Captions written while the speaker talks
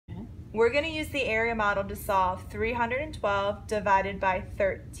we're going to use the area model to solve 312 divided by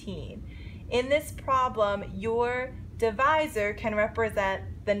 13. In this problem, your divisor can represent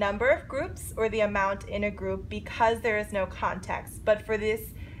the number of groups or the amount in a group because there is no context. But for this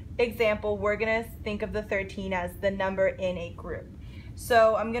example, we're going to think of the 13 as the number in a group.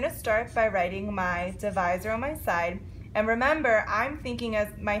 So I'm going to start by writing my divisor on my side. And remember, I'm thinking as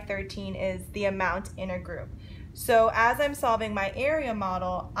my 13 is the amount in a group. So as I'm solving my area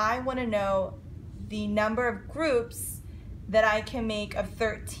model, I want to know the number of groups that I can make of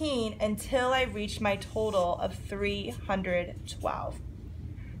 13 until I reach my total of 312.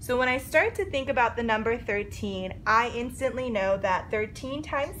 So when I start to think about the number 13, I instantly know that 13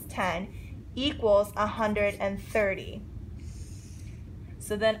 times 10 equals 130.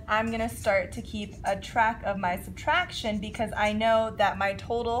 So then I'm going to start to keep a track of my subtraction because I know that my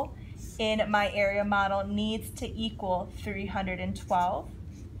total in my area model needs to equal 312.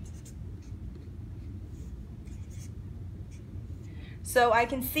 So I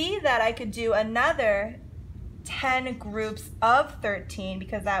can see that I could do another 10 groups of 13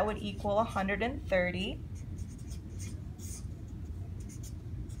 because that would equal 130.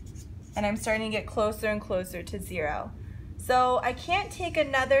 And I'm starting to get closer and closer to 0. So I can't take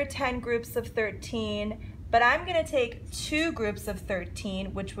another 10 groups of 13, but I'm going to take 2 groups of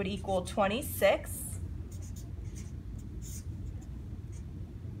 13, which would equal 26.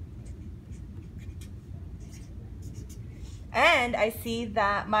 And I see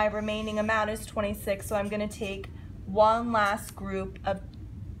that my remaining amount is 26, so I'm going to take one last group of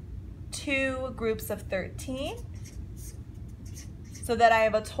 2 groups of 13, so that I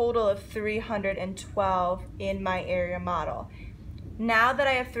have a total of 312 in my area model. Now that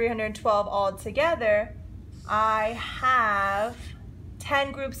I have 312 all together, I have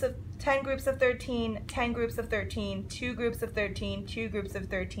 10 groups of 13, 10 groups of 13, 2 groups of 13, 2 groups of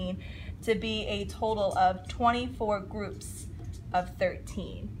 13, to be a total of 24 groups of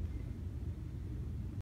 13.